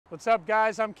What's up,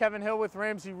 guys? I'm Kevin Hill with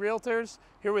Ramsay Realtors,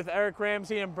 here with Eric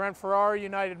Ramsay and Brent Ferraro,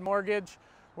 United Mortgage.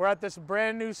 We're at this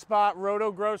brand new spot,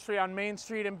 Roto Grocery on Main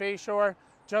Street in Bayshore.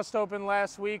 Just opened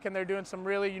last week, and they're doing some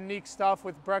really unique stuff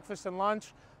with breakfast and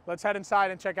lunch. Let's head inside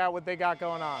and check out what they got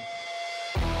going on.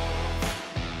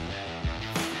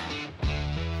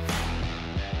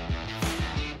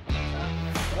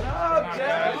 What up,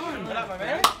 Jeff? What up, my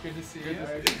man? Good to see you.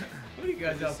 What are you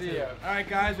guys up to? All right,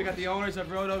 guys, we got the owners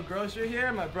of Roto Grocery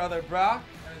here, my brother Brock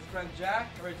and his friend Jack,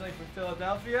 originally from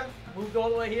Philadelphia. Moved all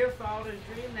the way here, followed his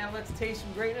dream. Now let's taste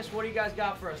some greatness. What do you guys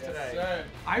got for us today? Sir.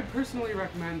 I personally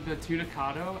recommend the tuna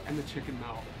cotto and the chicken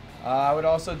melt. I would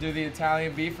also do the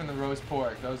Italian beef and the roast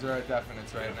pork. Those are our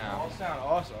definites right now. All sound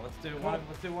awesome. Let's do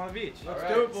one of each.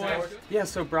 Let's do it, boys. Yeah,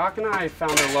 so Brock and I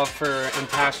found our love for and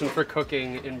passion for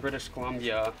cooking in British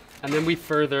Columbia, and then we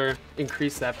further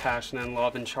increased that passion and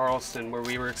love in Charleston, where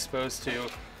we were exposed to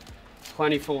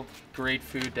plentiful, great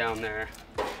food down there.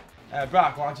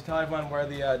 Brock, why don't you tell everyone where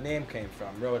the name came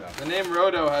from, Roto? The name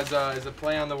Roto is a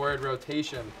play on the word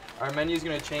rotation. Our menu is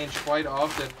going to change quite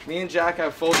often. Me and Jack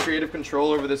have full creative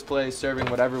control over this place, serving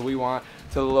whatever we want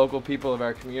to the local people of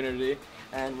our community,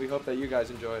 and we hope that you guys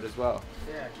enjoy it as well.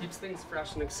 Yeah, it keeps things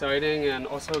fresh and exciting, and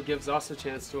also gives us a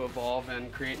chance to evolve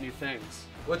and create new things.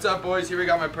 What's up, boys? Here we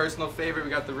got my personal favorite.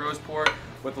 We got the roast pork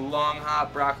with the long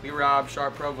hot broccoli rabe,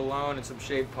 sharp provolone, and some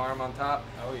shaved parm on top.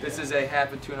 Oh, yeah. This is a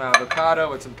half a tuna avocado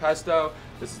with some pesto.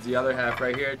 This is the other half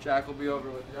right here. Jack will be over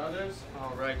with the others.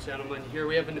 All right, gentlemen, here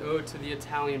we have an ode to the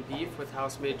Italian beef with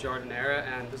house-made giardiniera,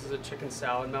 and this is a chicken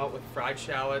salad melt with fried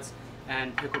shallots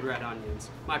and pickled red onions.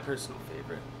 My personal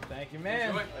favorite. Thank you,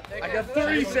 man. I got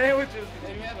 3 sandwiches.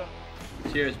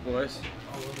 Cheers, boys.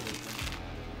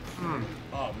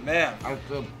 Oh, man.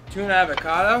 Tuna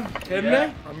avocado? Kidding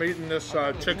me? I'm eating this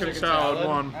chicken salad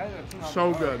one.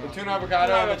 So good. The tuna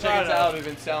avocado and the chicken salad we've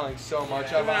been selling so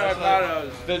much of.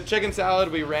 Avocados. The chicken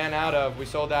salad we ran out of. We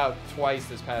sold out twice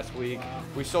this past week.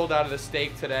 We sold out of the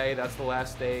steak today. That's the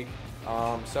last steak.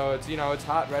 So it's, it's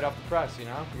hot right off the press, You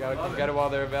gotta get it while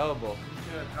they're available.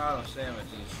 Tuna avocado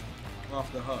sandwiches.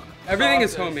 Off the hook. Everything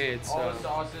is Sauces, homemade, so. All the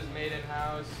sauces made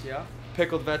in-house. Yeah.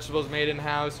 Pickled vegetables made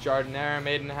in-house. Giardiniera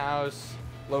made in-house.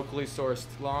 Locally sourced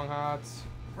long hots.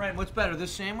 Brent, what's better,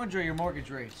 this sandwich or your mortgage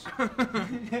rates?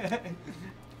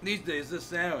 These days, this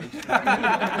sandwich.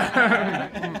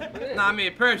 Not me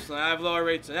personally. I have lower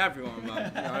rates than everyone,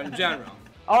 but in general.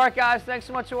 All right, guys, thanks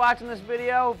so much for watching this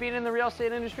video. Being in the real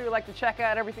estate industry, we like to check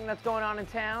out everything that's going on in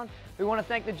town. We want to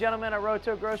thank the gentlemen at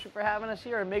Roto Grocery for having us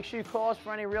here, and make sure you call us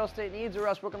for any real estate needs, or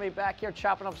else we're going to be back here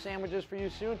chopping up sandwiches for you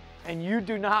soon, and you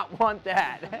do not want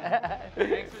that.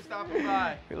 Thanks for stopping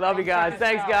by. We love you guys.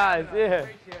 Thanks, guys. Yeah.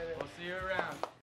 We'll see you around.